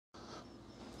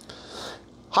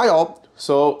Hi all!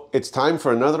 So it's time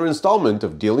for another installment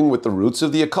of dealing with the roots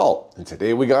of the occult. And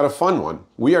today we got a fun one.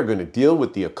 We are going to deal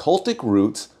with the occultic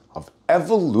roots of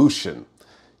evolution.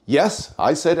 Yes,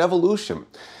 I said evolution.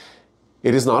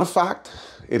 It is not a fact.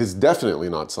 It is definitely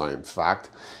not science fact.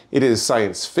 It is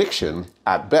science fiction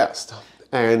at best.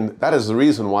 And that is the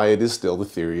reason why it is still the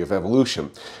theory of evolution.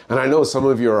 And I know some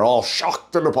of you are all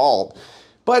shocked and appalled,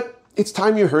 but it's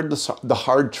time you heard the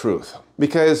hard truth.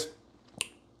 Because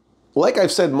like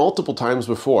I've said multiple times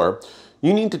before,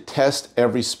 you need to test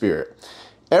every spirit.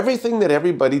 Everything that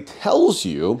everybody tells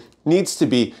you needs to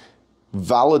be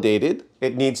validated,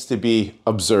 it needs to be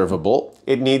observable,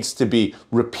 it needs to be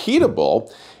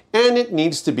repeatable, and it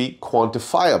needs to be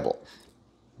quantifiable.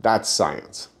 That's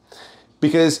science.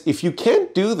 Because if you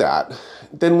can't do that,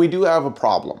 then we do have a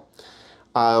problem.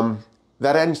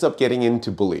 That ends up getting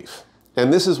into belief.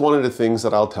 And this is one of the things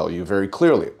that I'll tell you very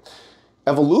clearly.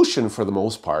 Evolution, for the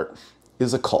most part,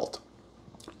 is a cult.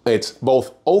 It's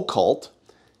both occult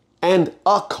and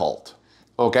occult,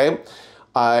 okay?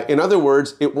 In other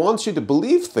words, it wants you to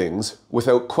believe things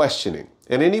without questioning.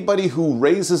 And anybody who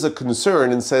raises a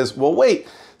concern and says, well, wait,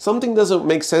 something doesn't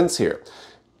make sense here,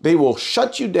 they will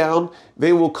shut you down,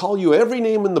 they will call you every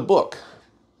name in the book.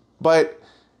 But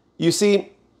you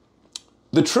see,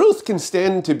 the truth can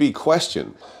stand to be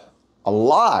questioned. A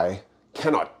lie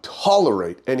cannot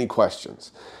tolerate any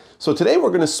questions. So today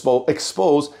we're going to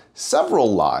expose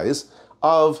several lies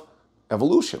of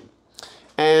evolution.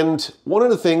 And one of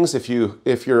the things, if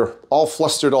you're all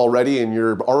flustered already and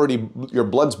your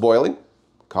blood's boiling,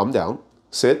 calm down,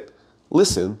 sit,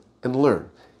 listen, and learn,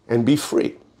 and be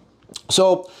free.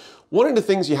 So one of the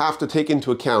things you have to take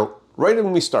into account right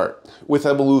when we start with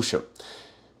evolution,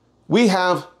 we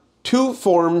have two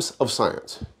forms of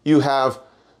science. You have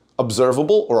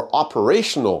observable or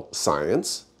operational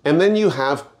science, and then you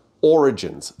have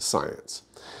origins science.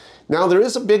 Now there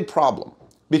is a big problem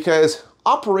because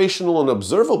operational and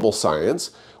observable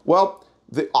science, well,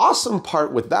 the awesome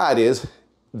part with that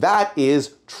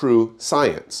is true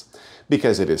science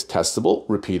because it is testable,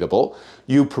 repeatable,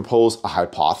 you propose a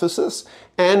hypothesis,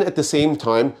 and at the same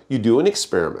time you do an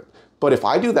experiment. But if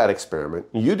I do that experiment,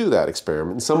 you do that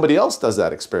experiment, and somebody else does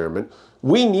that experiment,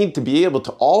 we need to be able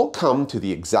to all come to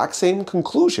the exact same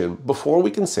conclusion before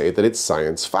we can say that it's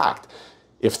science fact.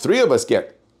 If three of us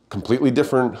get completely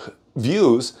different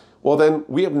views, well then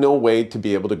we have no way to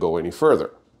be able to go any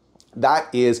further.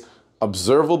 That is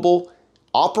observable,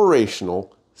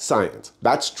 operational science.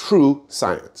 That's true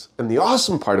science. And the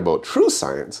awesome part about true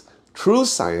science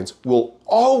will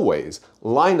always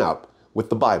line up with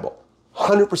the Bible.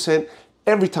 100%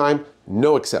 every time,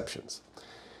 no exceptions.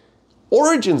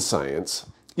 Origin science,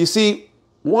 you see,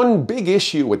 one big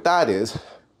issue with that is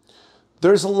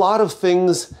there's a lot of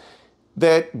things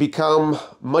that become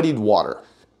muddied water.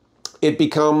 It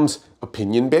becomes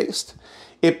opinion-based.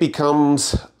 It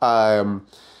becomes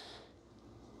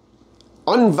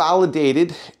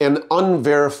unvalidated and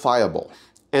unverifiable,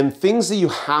 and things that you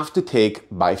have to take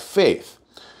by faith.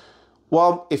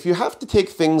 Well, if you have to take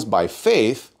things by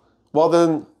faith, well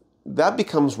then that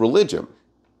becomes religion.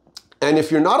 And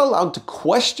if you're not allowed to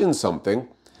question something,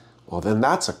 well then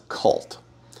that's a cult.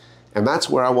 And that's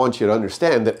where I want you to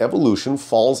understand that evolution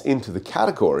falls into the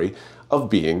category of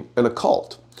being an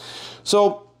occult.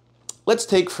 So let's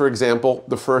take, for example,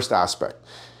 the first aspect.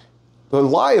 The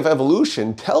lie of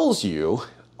evolution tells you,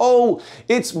 oh,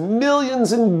 it's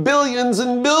millions and billions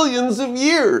and billions of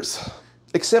years.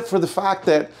 Except for the fact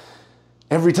that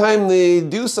every time they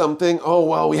do something, oh,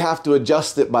 well, we have to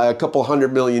adjust it by a couple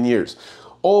 100 million years.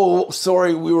 Oh,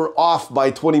 sorry, we were off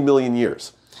by 20 million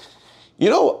years.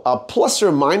 You know, a plus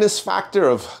or minus factor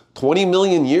of 20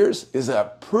 million years is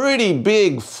a pretty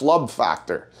big flub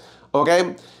factor,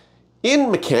 okay?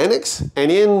 In mechanics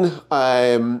and in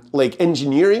like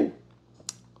engineering,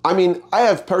 I mean, I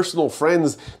have personal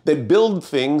friends that build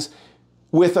things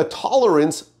with a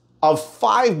tolerance of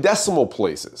 5 decimal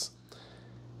places.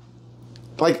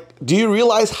 Like, do you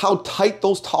realize how tight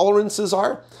those tolerances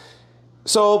are?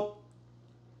 So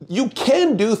you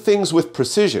can do things with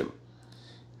precision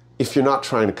if you're not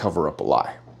trying to cover up a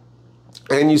lie.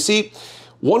 And you see,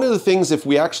 one of the things if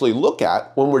we actually look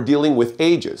at when we're dealing with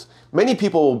ages, many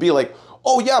people will be like,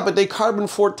 oh yeah, but they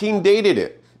carbon-14 dated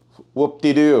it.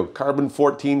 Whoop-de-doo.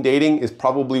 Carbon-14 dating is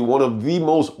probably one of the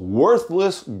most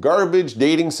worthless garbage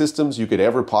dating systems you could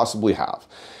ever possibly have.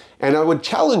 And I would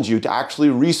challenge you to actually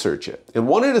research it. And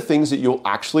one of the things that you'll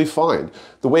actually find,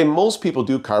 the way most people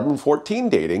do carbon-14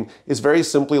 dating is very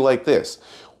simply like this.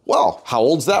 Well, how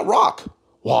old's that rock?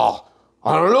 Well,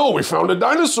 I don't know, we found a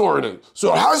dinosaur in it,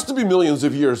 so it has to be millions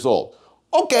of years old.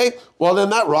 Okay, well then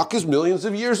that rock is millions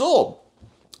of years old.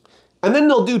 And then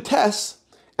they'll do tests.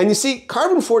 And you see,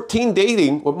 carbon-14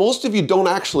 dating, what most of you don't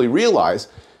actually realize,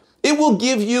 it will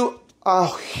give you a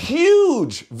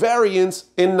huge variance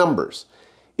in numbers.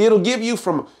 It'll give you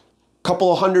from a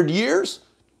couple of hundred years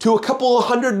to a couple of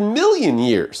 100 million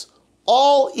years,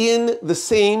 all in the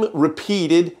same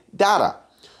repeated data.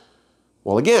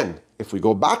 Well, again, if we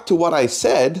go back to what I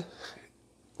said,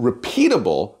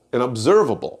 repeatable and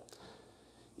observable.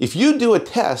 If you do a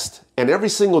test and every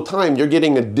single time you're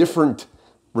getting a different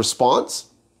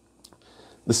response,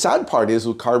 the sad part is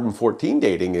with carbon-14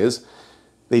 dating is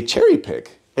they cherry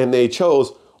pick and they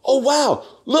chose, oh wow,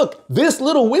 look, this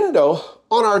little window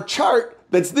on our chart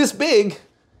that's this big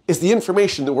is the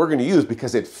information that we're going to use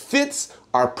because it fits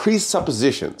our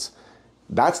presuppositions.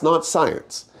 That's not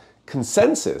science.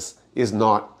 Consensus is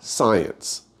not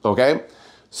science, okay?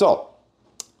 So,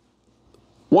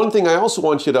 one thing I also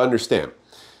want you to understand,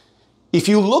 if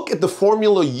you look at the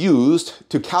formula used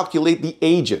to calculate the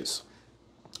ages,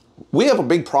 we have a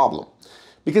big problem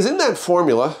because in that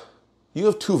formula, you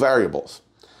have two variables.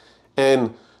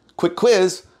 And quick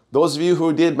quiz, those of you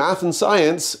who did math and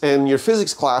science and your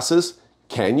physics classes,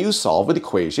 can you solve an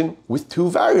equation with two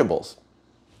variables?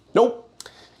 Nope,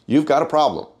 you've got a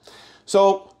problem.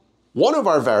 So one of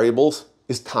our variables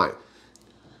is time.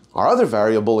 Our other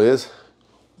variable is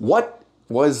what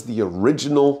was the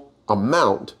original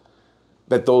amount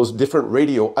that those different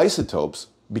radioisotopes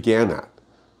began at?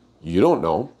 You don't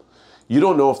know. You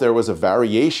don't know if there was a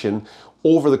variation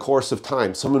over the course of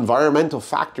time, some environmental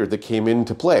factor that came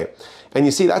into play. And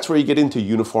you see, that's where you get into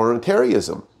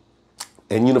uniformitarianism.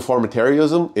 And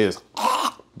uniformitarianism is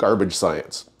garbage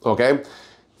science, okay?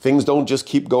 Things don't just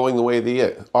keep going the way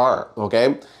they are,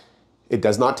 okay? It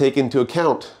does not take into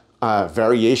account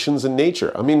variations in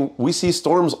nature. I mean, we see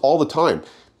storms all the time.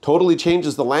 Totally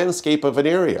changes the landscape of an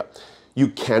area. You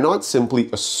cannot simply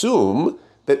assume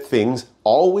that things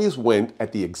always went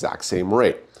at the exact same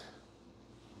rate.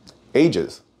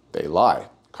 Ages, they lie.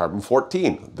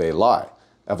 Carbon-14, they lie.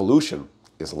 Evolution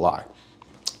is a lie.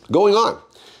 Going on.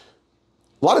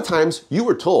 A lot of times you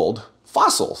were told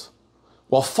fossils.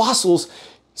 Well, fossils,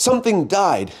 something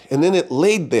died and then it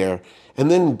laid there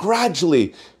and then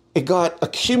gradually it got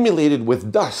accumulated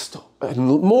with dust and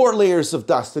more layers of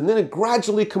dust and then it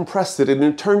gradually compressed it and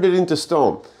it turned it into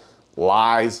stone.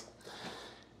 Lies.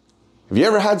 Have you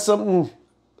ever had something,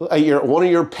 one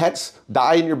of your pets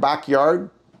die in your backyard?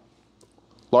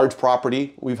 Large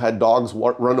property, we've had dogs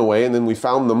run away and then we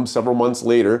found them several months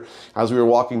later as we were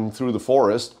walking through the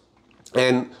forest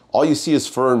and all you see is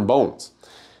fur and bones.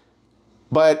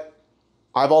 But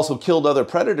I've also killed other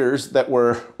predators that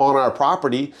were on our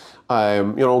property,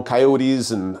 you know,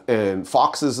 coyotes and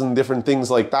foxes and different things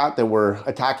like that that were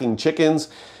attacking chickens,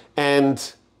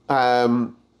 and I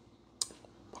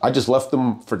just left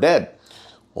them for dead.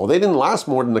 Well, they didn't last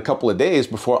more than a couple of days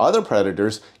before other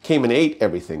predators came and ate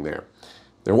everything there.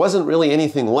 There wasn't really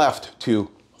anything left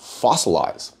to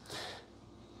fossilize.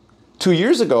 2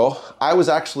 years ago, I was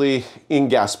actually in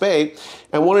Gaspé,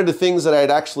 and one of the things that I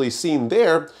had actually seen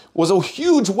there was a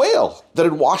huge whale that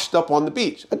had washed up on the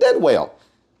beach, a dead whale.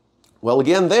 Well,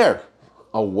 again there,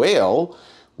 a whale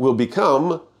will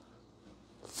become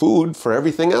food for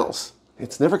everything else.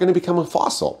 It's never going to become a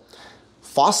fossil.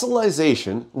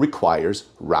 Fossilization requires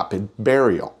rapid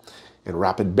burial, and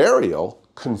rapid burial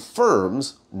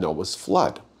confirms Noah's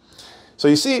flood. So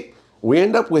you see, we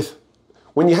end up with,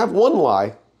 when you have one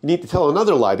lie, you need to tell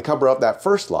another lie to cover up that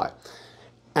first lie.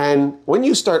 And when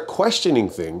you start questioning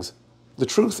things, the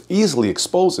truth easily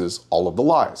exposes all of the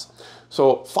lies.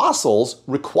 So fossils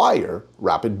require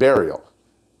rapid burial.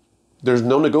 There's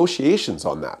no negotiations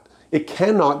on that. It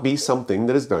cannot be something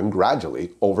that is done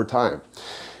gradually over time.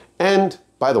 And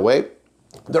by the way,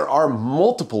 there are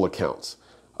multiple accounts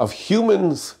of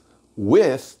humans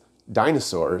with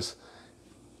dinosaurs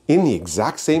in the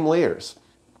exact same layers.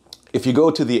 If you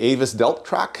go to the Avis Delta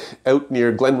track out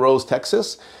near Glen Rose,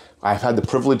 Texas, I've had the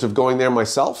privilege of going there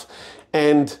myself,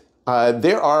 and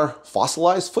there are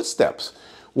fossilized footsteps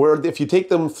where if you take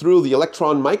them through the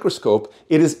electron microscope,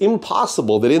 it is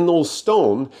impossible that in those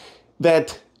stone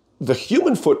that the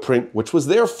human footprint, which was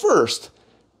there first,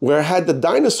 where it had the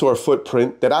dinosaur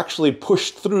footprint that actually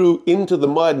pushed through into the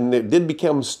mud and it did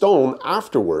become stone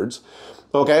afterwards,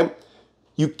 okay?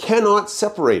 You cannot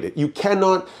separate it. You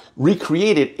cannot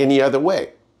recreate it any other way.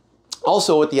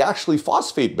 Also, at the actually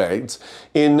phosphate beds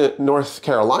in North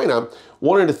Carolina,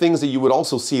 one of the things that you would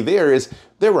also see there is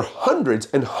there were hundreds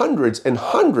and hundreds and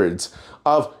hundreds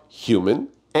of human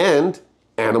and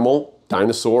animal,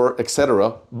 dinosaur,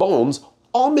 etc. bones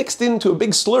all mixed into a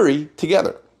big slurry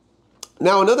together.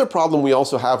 Now, another problem we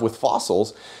also have with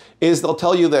fossils is they'll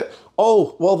tell you that,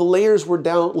 oh, well, the layers were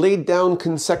laid down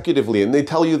consecutively, and they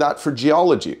tell you that for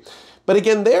geology. But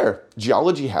again,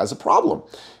 geology has a problem,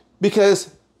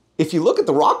 because if you look at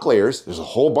the rock layers, there's a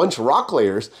whole bunch of rock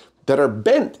layers that are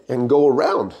bent and go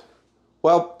around.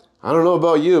 Well, I don't know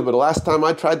about you, but the last time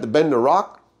I tried to bend a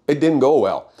rock, it didn't go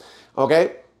well.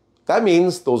 Okay? That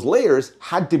means those layers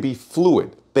had to be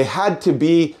fluid. They had to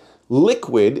be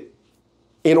liquid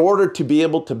in order to be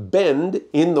able to bend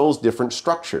in those different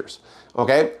structures.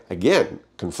 Okay? Again,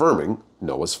 confirming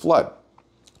Noah's flood.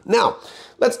 Now,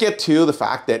 let's get to the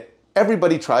fact that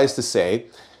everybody tries to say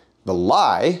the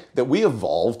lie that we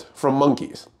evolved from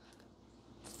monkeys.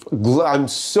 I'm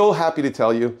so happy to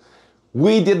tell you,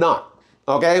 we did not.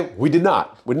 Okay? We did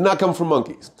not. We did not come from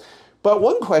monkeys. But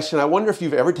one question I wonder if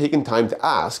you've ever taken time to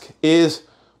ask is,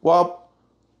 well,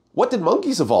 what did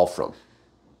monkeys evolve from?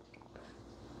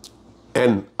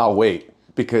 And I'll wait,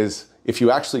 because if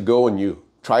you actually go and you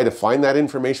try to find that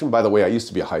information, by the way, I used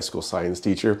to be a high school science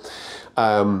teacher.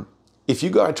 If you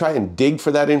go and try and dig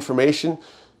for that information,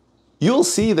 you'll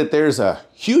see that there's a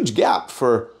huge gap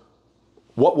for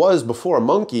what was before a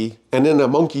monkey, and then a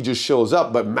monkey just shows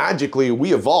up, but magically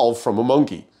we evolved from a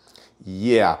monkey.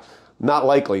 Yeah, not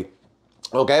likely.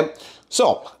 Okay,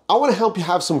 so I want to help you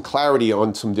have some clarity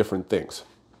on some different things.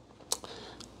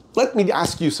 Let me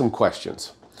ask you some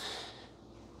questions.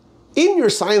 In your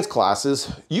science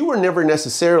classes, you were never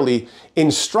necessarily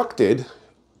instructed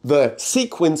the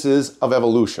sequences of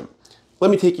evolution.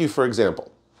 Let me take you for example.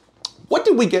 What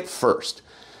did we get first?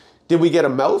 Did we get a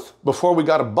mouth before we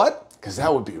got a butt? Because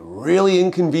that would be really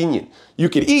inconvenient. You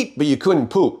could eat, but you couldn't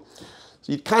poop.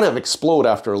 So you'd kind of explode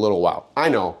after a little while. I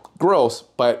know, gross,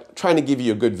 but trying to give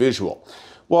you a good visual.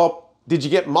 Well, did you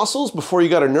get muscles before you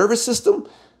got a nervous system?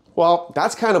 Well,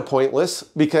 that's kind of pointless,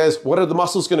 because what are the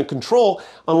muscles going to control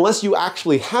unless you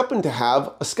actually happen to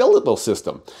have a skeletal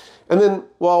system? And then,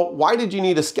 well, why did you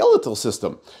need a skeletal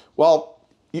system? Well,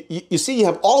 you see, you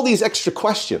have all these extra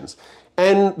questions,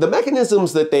 and the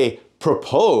mechanisms that they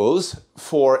propose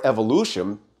for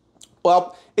evolution,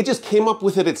 well, it just came up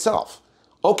with it itself.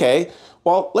 Okay,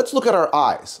 well, let's look at our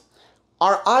eyes.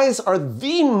 Our eyes are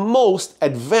the most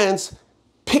advanced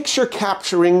picture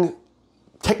capturing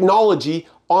technology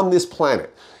on this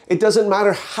planet. It doesn't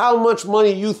matter how much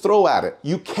money you throw at it.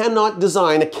 You cannot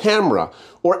design a camera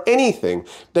or anything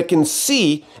that can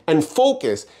see and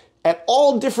focus at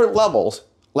all different levels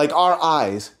like our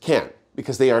eyes can,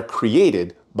 because they are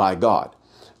created by God.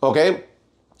 Okay?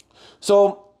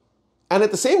 So, and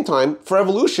at the same time, for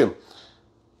evolution,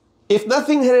 if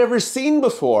nothing had ever seen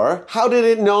before, how did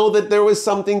it know that there was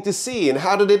something to see? And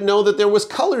how did it know that there was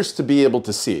colors to be able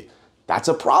to see? That's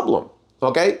a problem.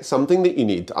 Okay, something that you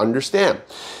need to understand.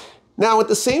 Now, at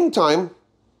the same time,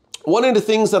 one of the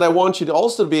things that I want you to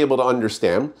also be able to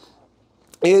understand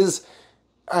is,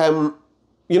 you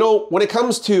know, when it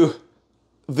comes to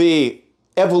the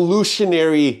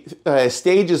evolutionary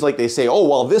stages, like they say, oh,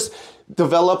 well, this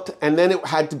developed and then it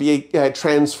had to be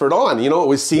transferred on. You know, it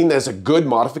was seen as a good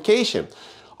modification.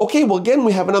 Okay, well, again,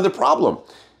 we have another problem.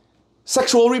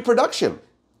 Sexual reproduction.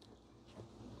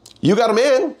 You got a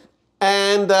man,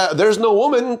 and there's no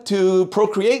woman to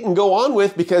procreate and go on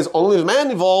with because only the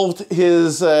man evolved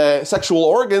his sexual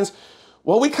organs.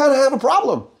 Well, we kind of have a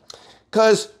problem,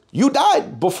 because you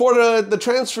died before the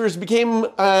transfers became,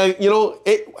 you know,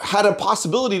 it had a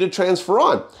possibility to transfer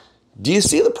on. Do you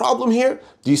see the problem here?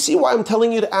 Do you see why I'm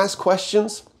telling you to ask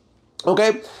questions?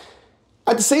 Okay.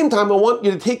 At the same time, I want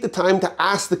you to take the time to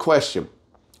ask the question,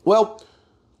 well,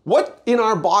 what in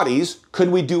our bodies could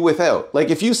we do without? Like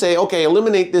if you say, okay,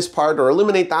 eliminate this part or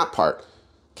eliminate that part,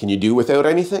 can you do without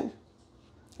anything?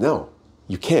 No,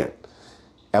 you can't.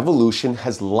 Evolution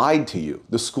has lied to you.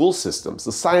 The school systems,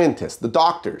 the scientists, the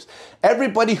doctors,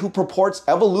 everybody who purports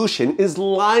evolution is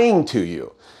lying to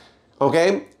you,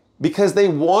 okay? Because they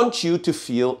want you to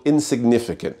feel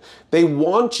insignificant. They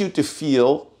want you to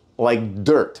feel like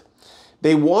dirt.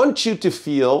 They want you to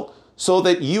feel so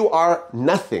that you are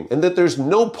nothing and that there's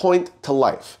no point to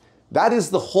life. That is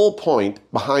the whole point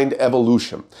behind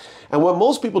evolution. And what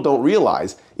most people don't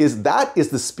realize is that is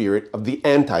the spirit of the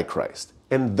Antichrist.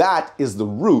 And that is the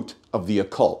root of the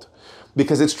occult.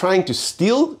 Because it's trying to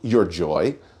steal your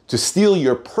joy, to steal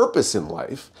your purpose in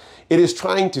life. It is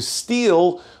trying to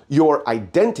steal your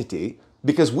identity,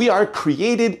 because we are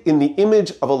created in the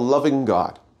image of a loving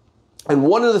God. And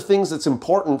one of the things that's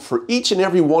important for each and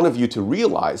every one of you to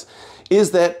realize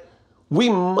is that we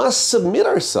must submit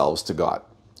ourselves to God.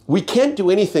 We can't do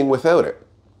anything without it,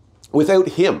 without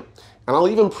Him. And I'll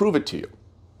even prove it to you.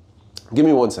 Give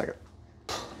me 1 second.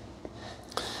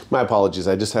 My apologies,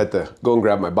 I just had to go and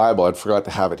grab my Bible. I forgot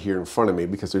to have it here in front of me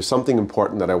because there's something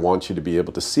important that I want you to be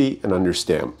able to see and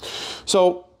understand.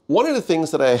 So one of the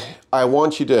things that I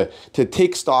want you to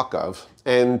take stock of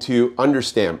and to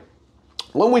understand,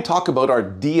 when we talk about our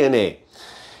DNA,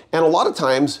 and a lot of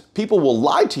times people will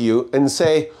lie to you and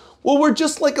say, well, we're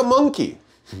just like a monkey.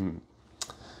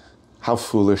 How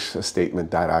foolish a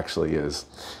statement that actually is.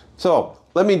 So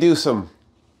let me do some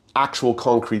actual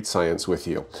concrete science with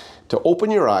you to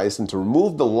open your eyes and to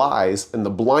remove the lies and the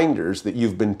blinders that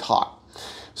you've been taught.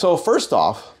 So first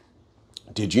off,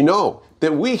 did you know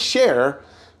that we share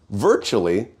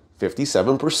virtually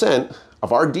 57%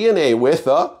 of our DNA with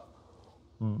a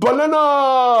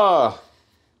banana?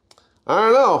 I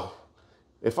don't know.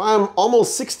 If I'm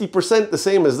almost 60% the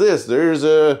same as this,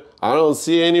 I don't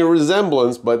see any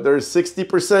resemblance, but there's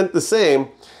 60% the same.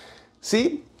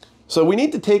 See? So we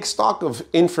need to take stock of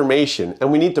information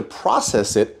and we need to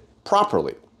process it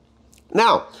properly.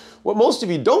 Now, what most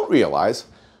of you don't realize,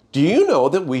 do you know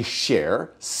that we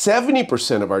share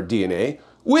 70% of our DNA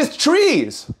with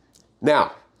trees?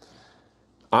 Now,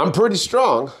 I'm pretty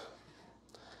strong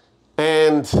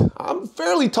and I'm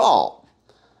fairly tall,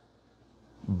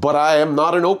 but I am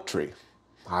not an oak tree.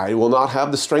 I will not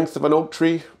have the strength of an oak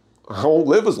tree. I won't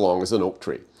live as long as an oak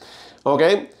tree.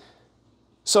 Okay?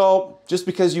 So just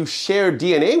because you share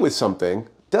DNA with something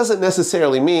doesn't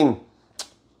necessarily mean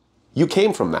you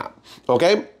came from that.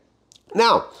 Okay?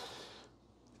 Now,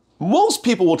 most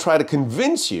people will try to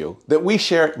convince you that we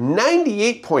share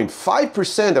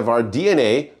 98.5% of our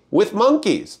DNA with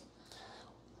monkeys.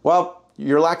 Well,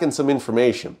 you're lacking some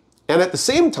information. And at the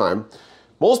same time,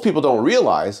 most people don't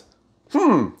realize,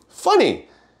 funny,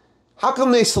 how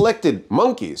come they selected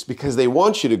monkeys? Because they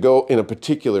want you to go in a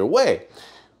particular way.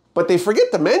 But they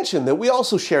forget to mention that we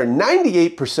also share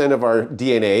 98% of our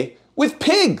DNA with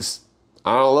pigs.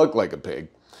 I don't look like a pig,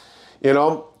 you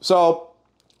know? So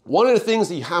one of the things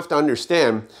that you have to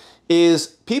understand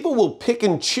is people will pick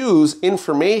and choose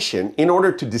information in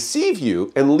order to deceive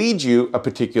you and lead you a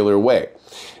particular way.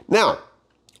 Now,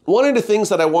 one of the things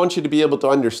that I want you to be able to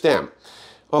understand,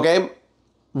 okay,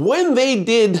 when they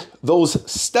did those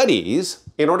studies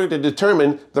in order to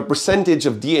determine the percentage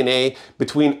of DNA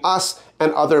between us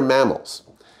and other mammals,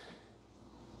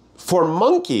 for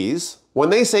monkeys, when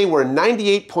they say we're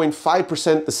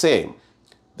 98.5% the same,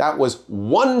 that was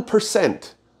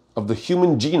 1% of the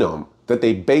human genome that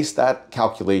they based that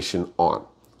calculation on,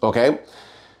 okay?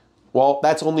 Well,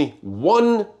 that's only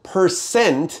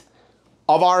 1%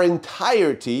 of our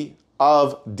entirety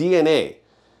of DNA.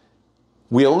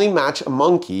 We only match a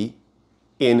monkey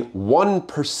in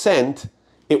 1%.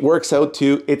 It works out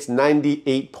to it's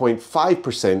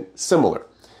 98.5% similar.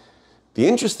 The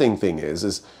interesting thing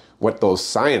is what those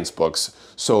science books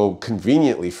so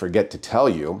conveniently forget to tell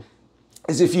you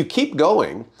is if you keep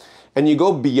going and you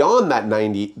go beyond that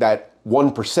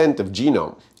 1% of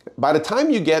genome, by the time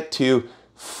you get to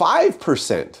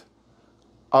 5%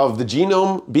 of the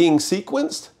genome being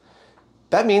sequenced,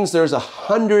 that means there's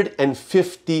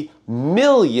 150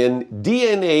 million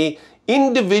DNA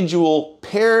individual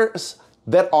pairs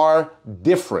that are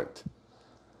different.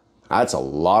 That's a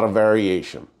lot of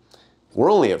variation.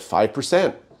 We're only at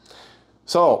 5%.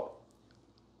 So,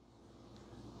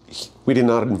 we did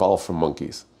not evolve from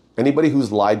monkeys. Anybody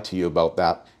who's lied to you about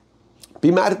that,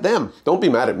 be mad at them. Don't be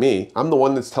mad at me. I'm the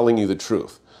one that's telling you the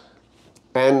truth.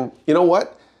 And you know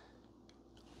what?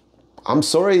 I'm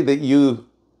sorry that you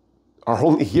are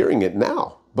only hearing it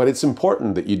now, but it's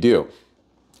important that you do.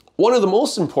 One of the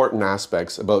most important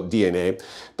aspects about DNA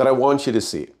that I want you to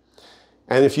see,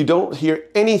 and if you don't hear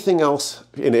anything else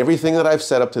in everything that I've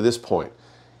said up to this point,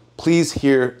 please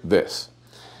hear this.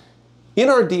 In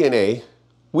our DNA,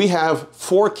 we have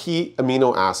 4 key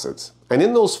amino acids. And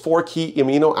in those 4 key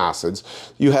amino acids,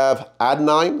 you have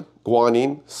adenine,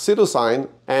 guanine, cytosine,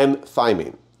 and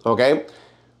thymine, okay?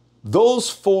 Those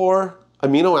 4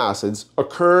 amino acids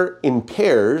occur in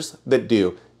pairs that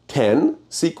do 10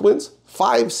 sequence,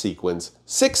 5 sequence,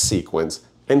 6 sequence,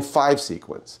 and 5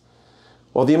 sequence.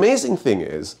 Well, the amazing thing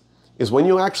is when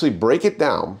you actually break it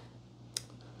down,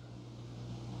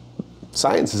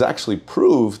 science has actually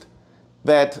proved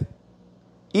that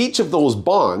each of those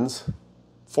bonds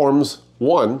forms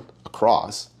 1, a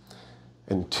cross,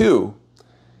 and 2,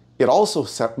 it also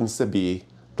happens to be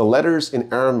the letters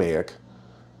in Aramaic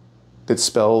that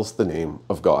spells the name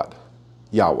of God,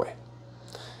 Yahweh.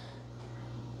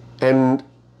 And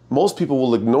most people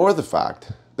will ignore the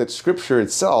fact that Scripture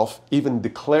itself even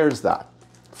declares that,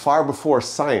 far before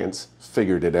science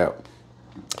figured it out.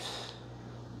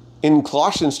 In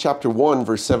Colossians chapter 1,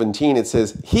 verse 17, it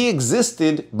says, He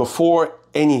existed before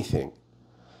anything,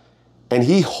 And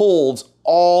he holds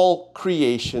all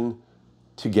creation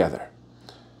together.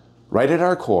 Right at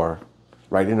our core,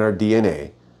 right in our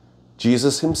DNA,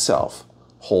 Jesus himself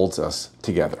holds us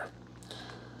together.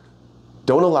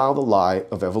 Don't allow the lie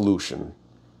of evolution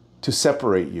to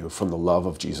separate you from the love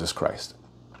of Jesus Christ.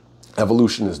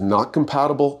 Evolution is not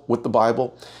compatible with the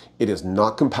Bible. It is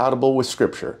not compatible with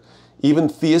Scripture. Even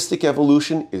theistic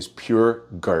evolution is pure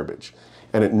garbage,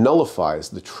 and it nullifies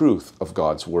the truth of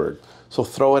God's Word. So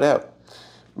throw it out.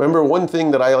 Remember one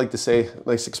thing that I like to say,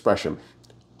 nice expression,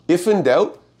 if in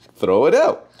doubt, throw it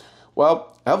out.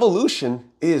 Well,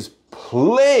 evolution is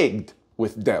plagued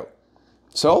with doubt.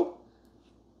 So,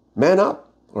 man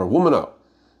up or woman up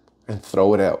and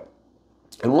throw it out.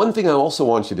 And one thing I also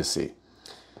want you to see,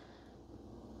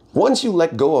 once you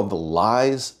let go of the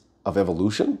lies of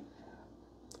evolution,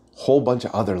 a whole bunch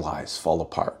of other lies fall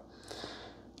apart.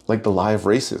 Like the lie of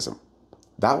racism.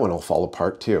 That one will fall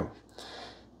apart too.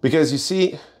 Because you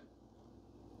see,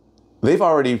 they've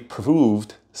already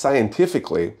proved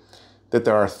scientifically that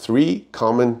there are 3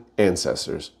 common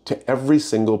ancestors to every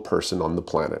single person on the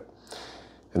planet.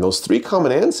 And those 3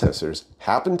 common ancestors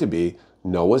happen to be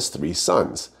Noah's 3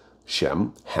 sons,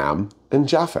 Shem, Ham, and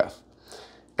Japheth.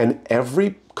 And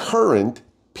every current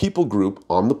people group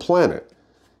on the planet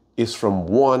is from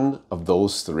one of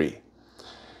those 3.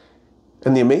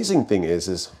 And the amazing thing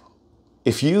is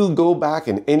if you go back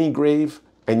in any grave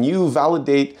and you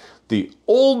validate the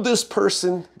oldest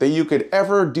person that you could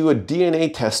ever do a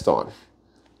DNA test on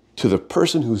to the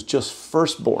person who's just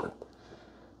first born,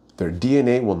 their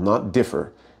DNA will not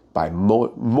differ by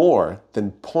more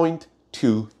than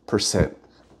 0.2%.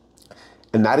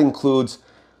 And that includes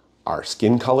our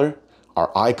skin color,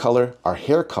 our eye color, our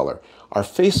hair color, our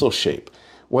facial shape,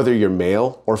 whether you're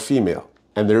male or female.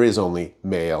 And there is only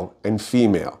male and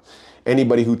female.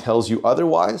 Anybody who tells you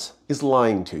otherwise is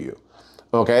lying to you.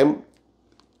 Okay?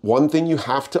 One thing you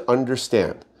have to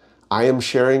understand, I am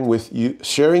sharing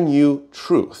you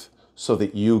truth so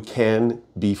that you can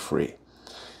be free.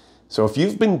 So if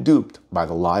you've been duped by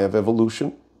the lie of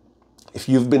evolution, if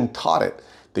you've been taught it,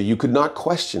 that you could not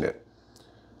question it,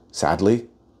 sadly,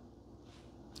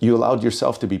 you allowed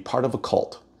yourself to be part of a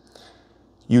cult.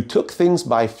 You took things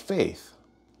by faith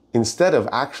instead of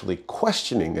actually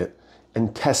questioning it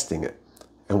and testing it.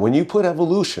 And when you put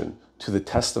evolution to the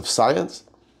test of science,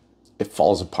 it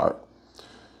falls apart.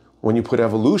 When you put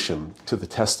evolution to the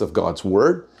test of God's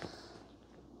Word,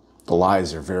 the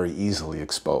lies are very easily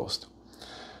exposed.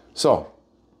 So,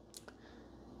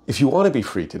 if you want to be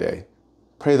free today,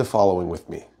 pray the following with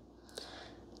me.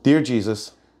 Dear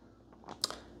Jesus,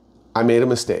 I made a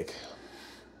mistake.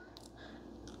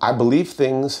 I believe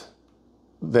things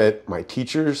that my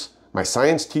teachers, my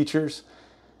science teachers,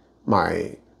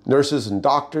 my nurses and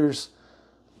doctors,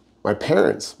 my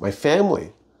parents, my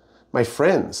family, my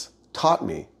friends taught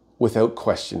me without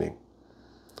questioning.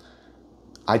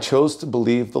 I chose to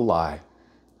believe the lie,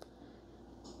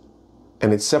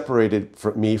 and it separated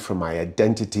me from my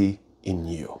identity in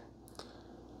you.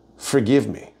 Forgive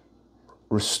me.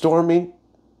 Restore me.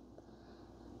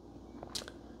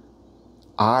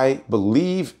 I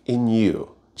believe in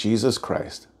you, Jesus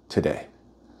Christ, today.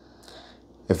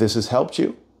 If this has helped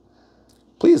you,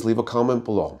 please leave a comment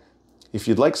below. If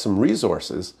you'd like some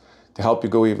resources to help you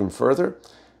go even further,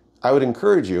 I would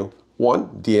encourage you,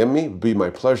 1, DM me. It would be my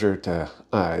pleasure to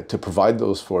provide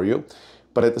those for you.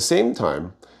 But at the same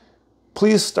time,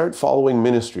 please start following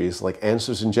ministries like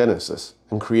Answers in Genesis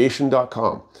and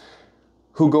Creation.com,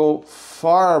 who go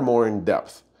far more in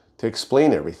depth to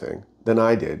explain everything than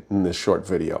I did in this short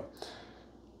video.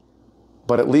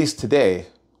 But at least today,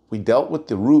 we dealt with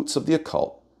the roots of the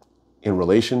occult in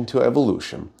relation to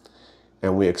evolution,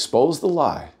 and we exposed the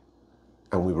lie,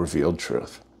 and we revealed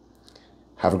truth.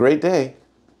 Have a great day.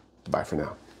 Bye for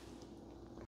now.